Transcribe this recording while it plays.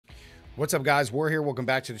What's up, guys? We're here. Welcome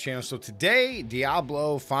back to the channel. So today,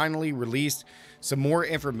 Diablo finally released some more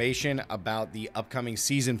information about the upcoming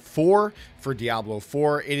Season 4 for Diablo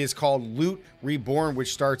 4. It is called Loot Reborn,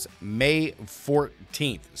 which starts May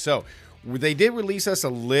 14th. So they did release us a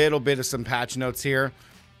little bit of some patch notes here,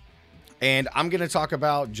 and I'm going to talk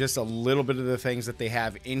about just a little bit of the things that they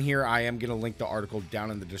have in here. I am going to link the article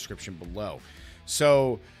down in the description below.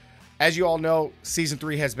 So as you all know, Season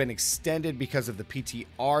 3 has been extended because of the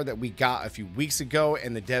PTR that we got a few weeks ago,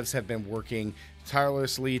 and the devs have been working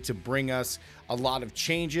tirelessly to bring us a lot of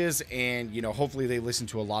changes, and, you know, hopefully they listen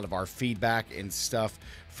to a lot of our feedback and stuff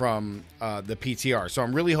from the PTR. So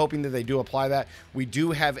I'm really hoping that they do apply that. We do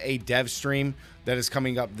have a dev stream that is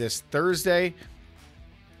coming up this Thursday,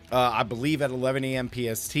 I believe at 11 a.m.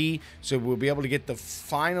 PST. So we'll be able to get the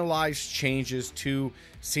finalized changes to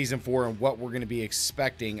Season 4 and what we're going to be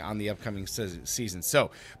expecting on the upcoming season.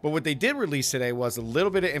 So, but what they did release today was a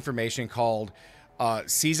little bit of information called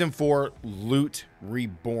Season 4 Loot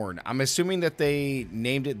Reborn. I'm assuming that they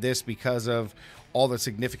named it this because of all the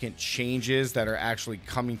significant changes that are actually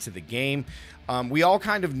coming to the game. We all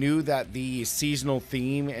kind of knew that the seasonal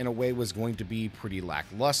theme in a way was going to be pretty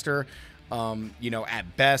lackluster. You know,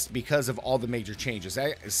 at best, because of all the major changes,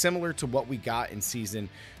 similar to what we got in Season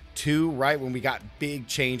 2, right? When we got big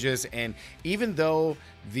changes, and even though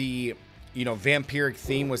the, you know, vampiric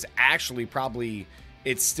theme was actually probably,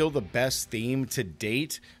 it's still the best theme to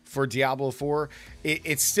date for Diablo 4.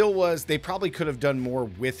 It still was, they probably could have done more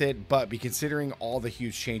with it, but considering all the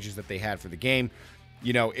huge changes that they had for the game,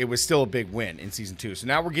 you know, it was still a big win in Season 2. So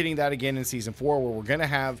now we're getting that again in Season 4, where we're going to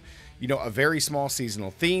have, you know, a very small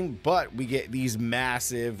seasonal theme, but we get these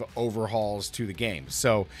massive overhauls to the game.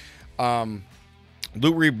 So,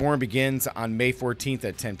 Loot Reborn begins on May 14th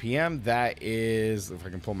at 10 p.m. That is, if I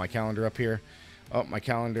can pull my calendar up here. Oh, my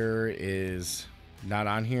calendar is not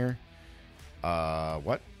on here.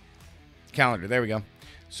 What? Calendar. There we go.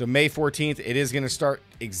 So May 14th, it is going to start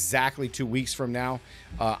exactly 2 weeks from now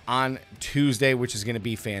on Tuesday, which is going to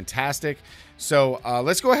be fantastic. So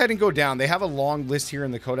let's go ahead and go down. They have a long list here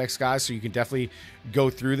in the Codex, guys, so you can definitely go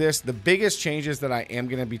through this. The biggest changes that I am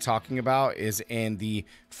going to be talking about is in the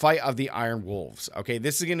Fight of the Iron Wolves. Okay,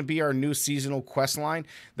 this is going to be our new seasonal quest line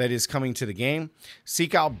that is coming to the game.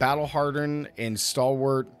 Seek out battle-hardened and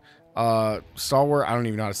stalwart, I don't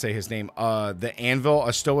even know how to say his name, the Anvil,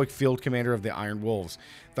 a stoic field commander of the Iron Wolves.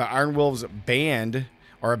 The Iron Wolves band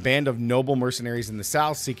are a band of noble mercenaries in the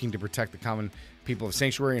south seeking to protect the common people of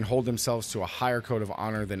Sanctuary and hold themselves to a higher code of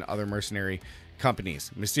honor than other mercenary companies.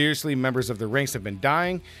 Mysteriously, members of their ranks have been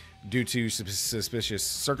dying due to suspicious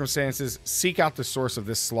circumstances. Seek out the source of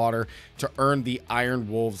this slaughter to earn the Iron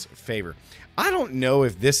Wolves' favor. I don't know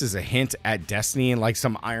if this is a hint at Destiny and like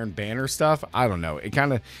some Iron Banner stuff. I don't know. It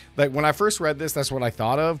kind of, like, when I first read this, that's what I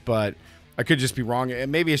thought of, but I could just be wrong.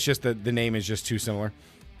 Maybe it's just that the name is just too similar.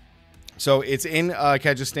 So it's in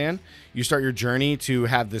Kyrgyzstan. You start your journey to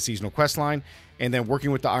have the seasonal quest line, and then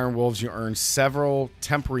working with the Iron Wolves, you earn several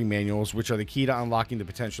temporary manuals, which are the key to unlocking the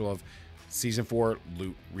potential of Season 4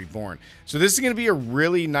 Loot Reborn. So this is going to be a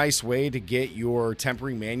really nice way to get your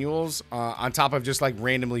temporary manuals on top of just like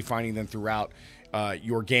randomly finding them throughout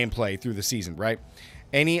your gameplay through the season, right?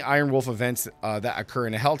 Any Iron Wolf events that occur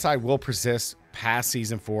in a Helltide will persist past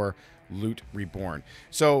Season 4 Loot Reborn.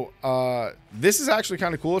 So this is actually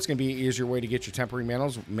kind of cool. It's going to be an easier way to get your temporary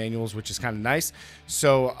manuals, which is kind of nice.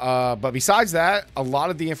 So, but besides that, a lot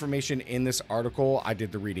of the information in this article, I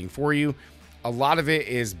did the reading for you. A lot of it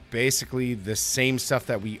is basically the same stuff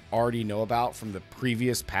that we already know about from the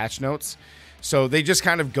previous patch notes. So they just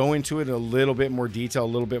kind of go into it in a little bit more detail, a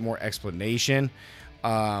little bit more explanation.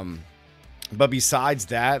 But besides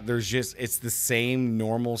that, there's just, it's the same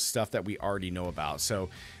normal stuff that we already know about. So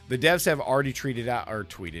the devs have already tweeted out, or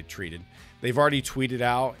tweeted. They've already tweeted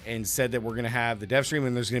out and said that we're going to have the dev stream,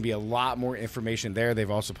 and there's going to be a lot more information there.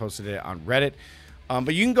 They've also posted it on Reddit.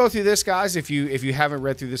 But you can go through this, guys, if you haven't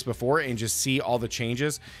read through this before, and just see all the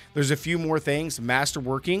changes. There's a few more things.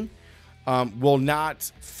 Masterworking will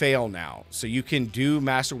not fail now. So you can do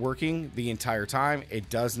masterworking the entire time. It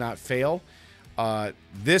does not fail.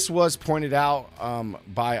 This was pointed out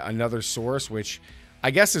by another source, which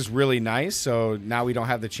I guess is really nice. So now we don't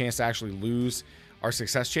have the chance to actually lose our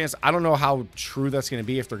success chance. I don't know how true that's going to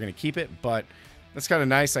be, if they're going to keep it, but that's kind of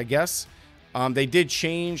nice, I guess. They did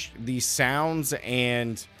change the sounds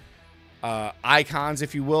and icons,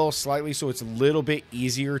 if you will, slightly, so it's a little bit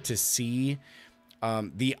easier to see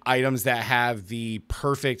the items that have the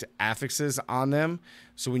perfect affixes on them.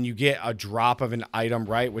 So when you get a drop of an item,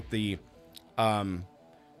 right, with the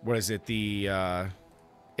what is it, the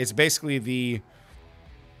it's basically the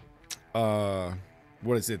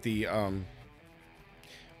what is it? The,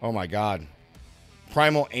 oh my God.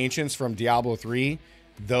 Primal Ancients from Diablo 3.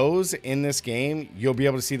 Those in this game, you'll be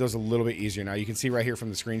able to see those a little bit easier. Now you can see right here from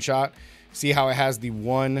the screenshot, see how it has the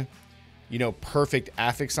one, you know, perfect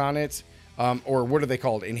affix on it. Or what are they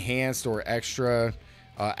called? Enhanced or extra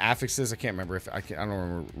affixes. I can't remember if I don't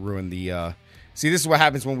remember ruin the, see, this is what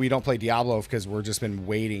happens when we don't play Diablo, because we're just been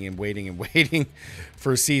waiting and waiting and waiting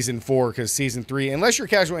for Season 4, because Season 3, unless you're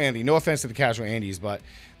casual Andy, no offense to the casual Andys, but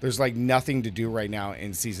there's like nothing to do right now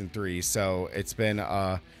in Season 3. So it's been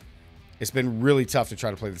really tough to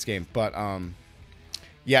try to play this game. But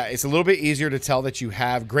yeah, it's a little bit easier to tell that you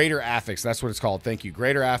have greater affix. That's what it's called. Thank you.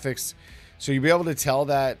 Greater affix. So you'll be able to tell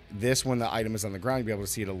that this, when the item is on the ground, you'll be able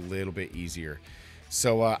to see it a little bit easier.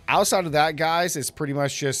 So outside of that, guys, it's pretty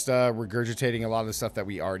much just regurgitating a lot of the stuff that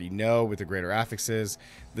we already know with the greater affixes,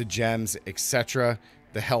 the gems, etc.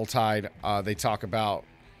 The Helltide. They talk about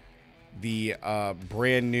the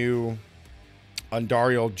brand new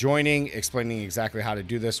Undariel joining, explaining exactly how to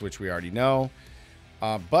do this, which we already know.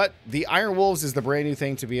 But the Iron Wolves is the brand new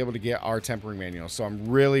thing to be able to get our tempering manual. So I'm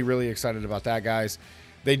really, really excited about that, guys.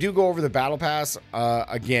 They do go over the battle pass.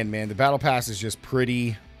 Again, man, the battle pass is just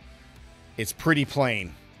pretty... It's pretty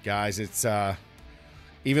plain, guys. It's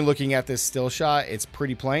even looking at this still shot, it's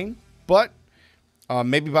pretty plain. But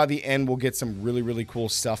maybe by the end, we'll get some really, really cool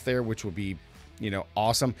stuff there, which will be, you know,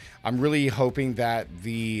 awesome. I'm really hoping that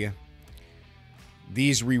these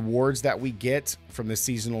rewards that we get from the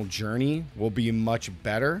seasonal journey will be much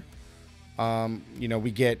better. You know,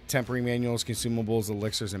 we get tempering manuals, consumables,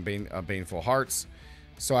 elixirs, and baneful hearts.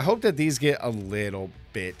 So I hope that these get a little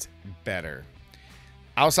bit better.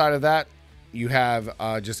 Outside of that, you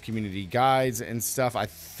have just community guides and stuff. I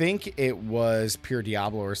think it was Pure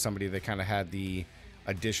Diablo or somebody that kind of had the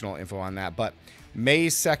additional info on that. But May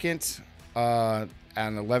 2nd at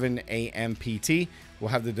 11 a.m. PT, we'll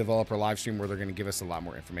have the developer live stream where they're going to give us a lot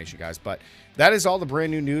more information, guys. But that is all the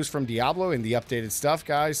brand new news from Diablo and the updated stuff,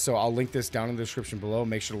 guys. So I'll link this down in the description below.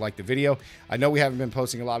 Make sure to like the video. I know we haven't been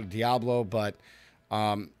posting a lot of Diablo, but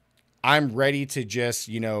I'm ready to just,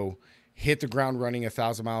 you know, hit the ground running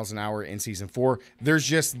 1,000 miles an hour in Season 4. There's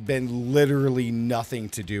just been literally nothing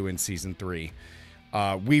to do in Season 3.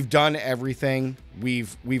 We've done everything.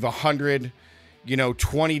 We've 100, you know,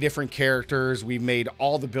 20 different characters. We've made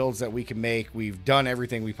all the builds that we can make. We've done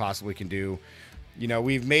everything we possibly can do. You know,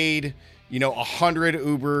 we've made, you know, 100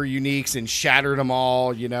 Uber uniques and shattered them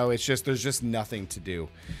all. You know, it's just, there's just nothing to do.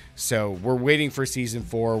 So we're waiting for Season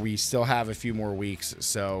 4. We still have a few more weeks.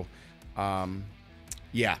 So,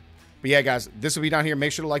 yeah. But yeah, guys, this will be down here.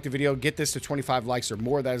 Make sure to like the video. Get this to 25 likes or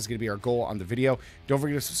more. That is going to be our goal on the video. Don't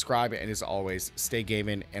forget to subscribe. And as always, stay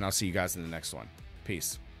gaming. And I'll see you guys in the next one.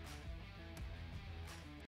 Peace.